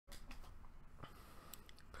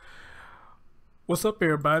What's up,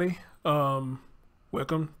 everybody? Welcome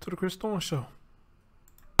to the Chris Thorne Show.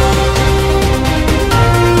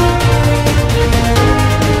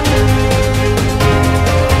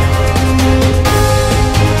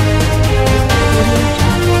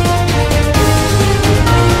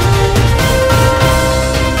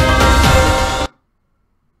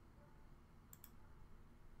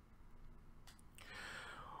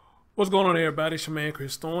 What's going on, everybody? It's your man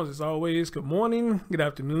Chris Thorne. As always, good morning, good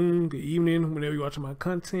afternoon, good evening, whenever you're watching my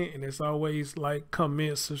content. And as always, like,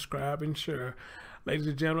 comment, subscribe, and share. Ladies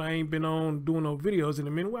and gentlemen, I ain't been on doing no videos in a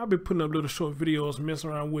minute. Well, I've been putting up little short videos, messing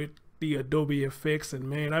around with the Adobe effects, and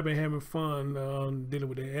man, I've been having fun dealing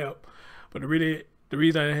with the app. But the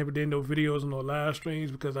reason I haven't done no videos and no live streams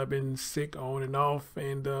because I've been sick on and off,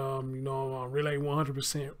 and you know, I'm really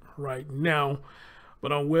 100% right now,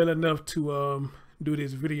 but I'm well enough to do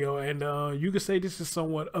this video. And you could say this is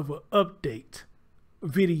somewhat of an update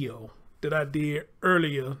video that I did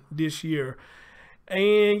earlier this year.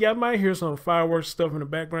 And y'all might hear some fireworks stuff in the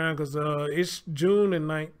background because it's June the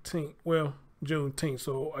 19th. Well, Juneteenth,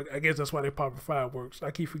 so I guess that's why they're popping fireworks.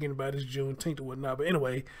 I keep forgetting about this Juneteenth or whatnot. But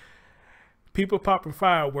anyway, people popping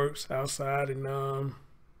fireworks outside, and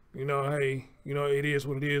you know, hey, you know, it is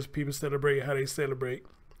what it is. People celebrate how they celebrate.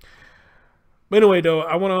 But anyway, though,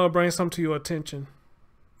 I want to bring something to your attention.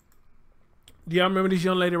 Do y'all remember this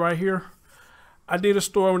young lady right here? I did a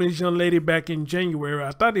story on this young lady back in January.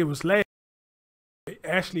 I thought it was last.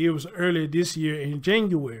 Actually, it was earlier this year in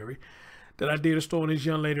January that I did a story on this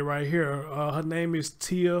young lady right here. Her name is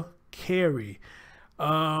Tia Carey.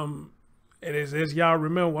 And as y'all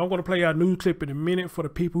remember, I'm going to play y'all a news clip in a minute for the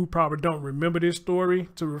people who probably don't remember this story,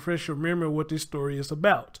 to refresh your memory of what this story is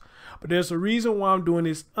about. But there's a reason why I'm doing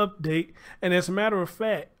this update. And as a matter of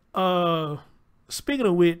fact, speaking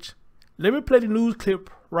of which, let me play the news clip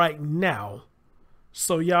right now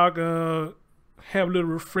so y'all can have a little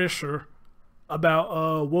refresher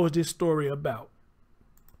about what was this story about.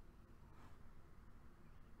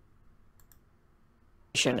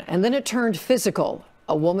 And then it turned physical.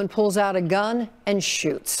 A woman pulls out a gun and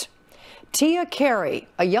shoots. Tia Carey,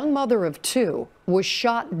 a young mother of two, was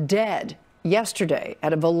shot dead yesterday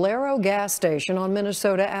at a Valero gas station on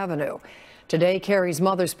Minnesota Avenue. Today, Carey's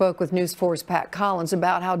mother spoke with News 4's Pat Collins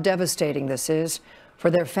about how devastating this is for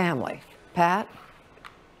their family. Pat?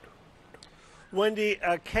 Wendy,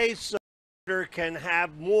 a case of murder can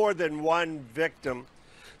have more than one victim.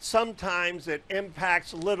 Sometimes it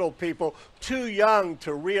impacts little people too young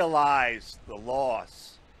to realize the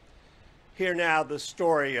loss. Hear now the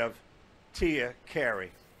story of Tia Carey.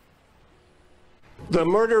 The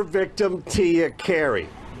murder victim, Tia Carey,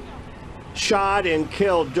 shot and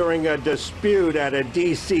killed during a dispute at a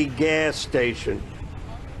D.C. gas station.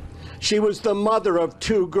 She was the mother of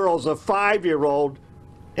two girls, a 5-year-old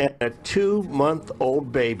and a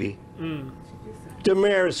 2-month-old baby.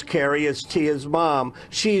 Damaris Carey is Tia's mom.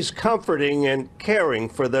 She's comforting and caring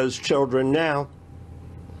for those children now.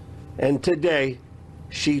 And today,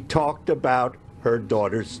 she talked about her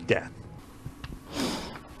daughter's death.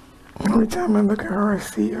 Every time I look at her, I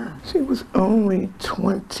see her. She was only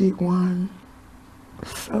 21,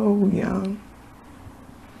 so young.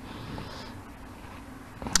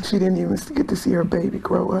 She didn't even get to see her baby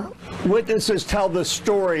grow up. Witnesses tell the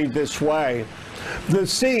story this way. The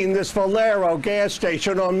scene, this Valero gas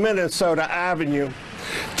station on Minnesota Avenue.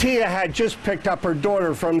 Tia had just picked up her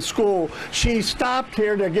daughter from school. She stopped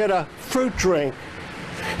here to get a fruit drink.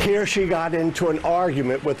 Here she got into an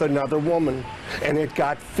argument with another woman, and it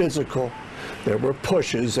got physical. There were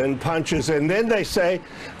pushes and punches, and then they say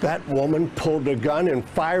that woman pulled a gun and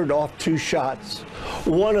fired off 2 shots.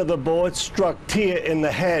 One of the bullets struck Tia in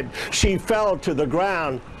the head. She fell to the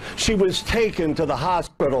ground. She was taken to the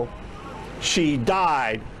hospital. She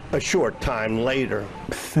died a short time later.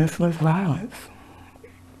 Senseless violence.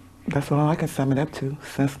 That's all I can sum it up to,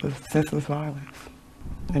 senseless violence.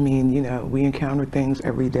 I mean, you know, we encounter things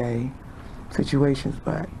every day, situations,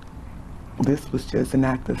 but this was just an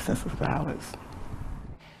act of senseless violence.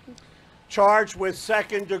 Charged with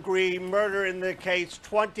second-degree murder in the case,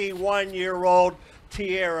 21-year-old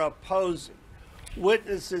Tierra Posey.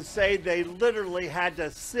 Witnesses say they literally had to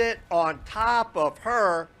sit on top of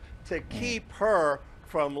her to keep her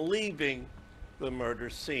from leaving the murder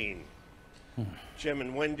scene. Jim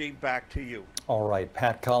and Wendy, back to you. All right,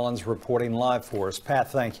 Pat Collins reporting live for us.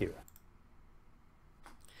 Pat, thank you.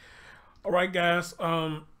 All right, guys.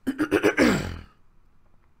 That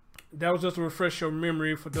was just to refresh your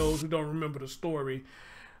memory for those who don't remember the story.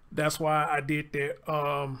 That's why I did that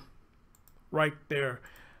right there.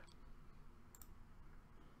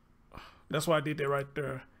 That's why I did that right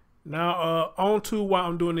there. Now, on to why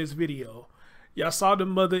I'm doing this video. Y'all saw the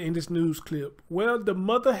mother in this news clip. Well, the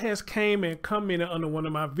mother has came and commented under one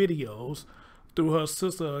of my videos through her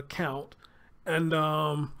sister account. And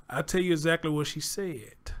I'll tell you exactly what she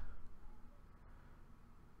said.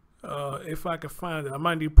 If I can find it, I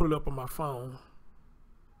might need to pull it up on my phone.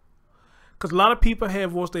 Because a lot of people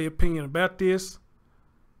have voiced their opinion about this.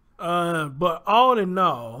 But all in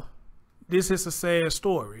all, this is a sad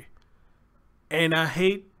story. And I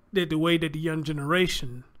hate that the way that the young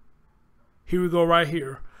generation, here we go right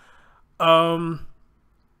here.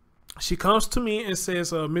 She comes to me and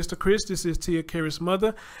says, Mr. Chris, this is Tia Carey's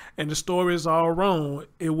mother, and the story is all wrong.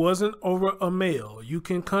 It wasn't over a mail. You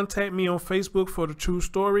can contact me on Facebook for the true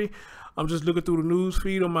story. I'm just looking through the news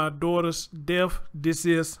feed on my daughter's death. This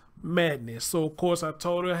is madness. So, of course, I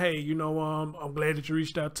told her, hey, you know, I'm glad that you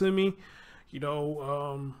reached out to me. You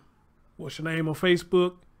know, what's your name on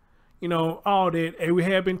Facebook? You know, all that. And we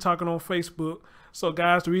have been talking on Facebook. So,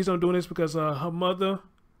 guys, the reason I'm doing this is because her mother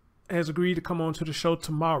has agreed to come on to the show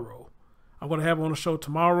tomorrow. I'm going to have her on the show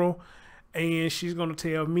tomorrow, and she's going to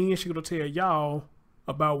tell me and she's going to tell y'all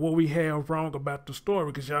about what we have wrong about the story,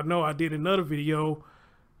 because y'all know I did another video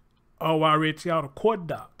where I read to y'all the court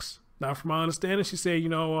docs. Now, from my understanding, she said, you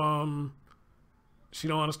know, she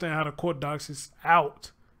don't understand how the court docs is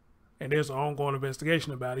out, and there's an ongoing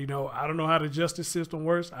investigation about it. You know, I don't know how the justice system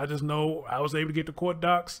works. I just know I was able to get the court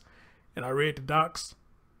docs, and I read the docs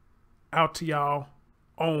out to y'all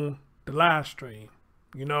on the live stream,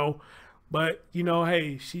 you know. But, you know,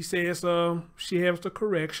 hey, she says she has the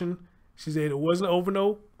correction. She said it wasn't over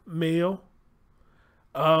no mail.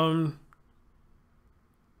 And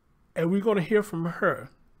we're going to hear from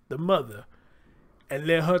her, the mother, and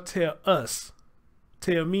let her tell us,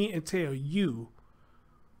 tell me and tell you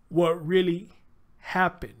what really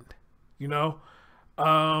happened, you know.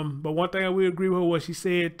 But one thing I will agree with what she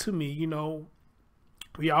said to me, you know,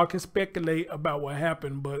 we all can speculate about what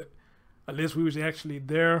happened, but unless we was actually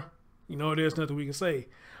there, you know, there's nothing we can say.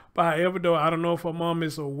 But however, though, I don't know if her mom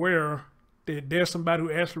is aware that there's somebody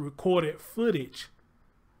who actually recorded footage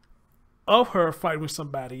of her fighting with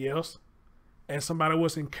somebody else, and somebody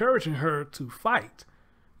was encouraging her to fight,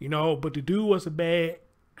 you know. But the dude was a bad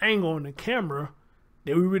angle on the camera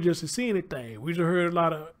that we really just see anything. We just heard a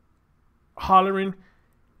lot of hollering,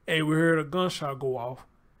 and we heard a gunshot go off.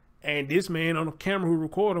 And this man on the camera who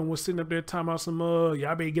recorded him was sitting up there talking about some,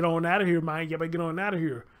 y'all better get on out of here, man. Y'all better get on out of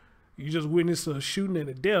here. You just witnessed a shooting and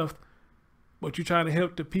a death, but you're trying to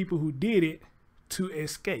help the people who did it to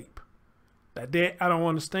escape. That I don't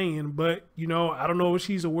understand, but, you know, I don't know if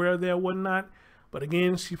she's aware of that or whatnot. But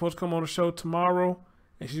again, she's supposed to come on the show tomorrow,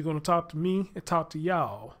 and she's going to talk to me and talk to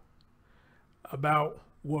y'all about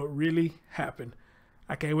what really happened.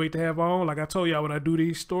 I can't wait to have her on. Like I told y'all, when I do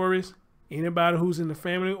these stories, anybody who's in the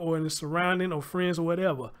family or in the surrounding or friends or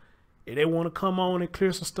whatever, if they want to come on and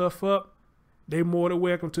clear some stuff up, they're more than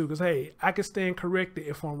welcome to. Because, hey, I can stand corrected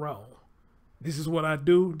if I'm wrong. This is what I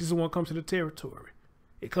do. This is what comes to the territory.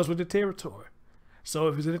 It comes with the territory. So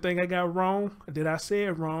if there's anything I got wrong, that I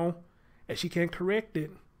said wrong, and she can correct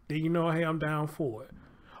it, then you know, hey, I'm down for it.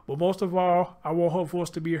 But most of all, I want her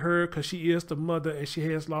voice to be heard because she is the mother and she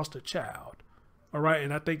has lost a child. All right,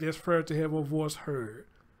 and I think that's fair to have her voice heard.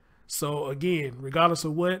 So again, regardless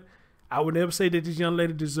of what, I would never say that this young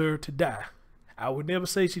lady deserved to die. I would never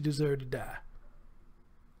say she deserved to die.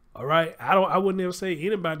 All right, I would never say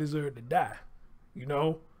anybody deserved to die, you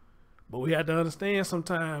know. But we have to understand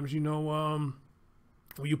sometimes, you know,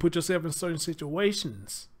 when you put yourself in certain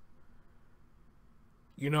situations,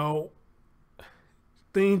 you know,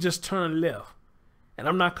 things just turn left. And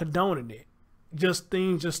I'm not condoning it. Just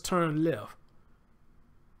things just turn left.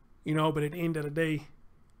 You know, but at the end of the day,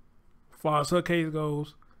 as far as her case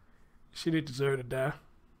goes, she didn't deserve to die.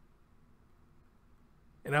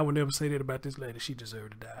 And I would never say that about this lady. She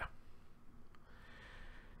deserved to die.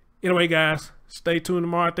 Anyway, guys, stay tuned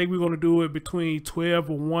tomorrow. I think we're going to do it between 12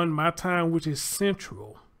 and 1 my time, which is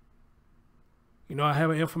Central. You know, I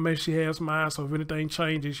have an information. She has mine. So if anything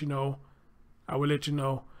changes, you know, I will let you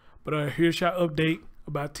know. But here's your update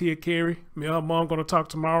about Tia Carey. Me and her mom going to talk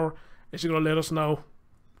tomorrow, and she's going to let us know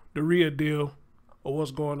the real deal of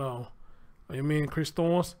what's going on. I'm your man, Chris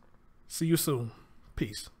Thorns. See you soon.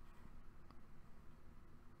 Peace.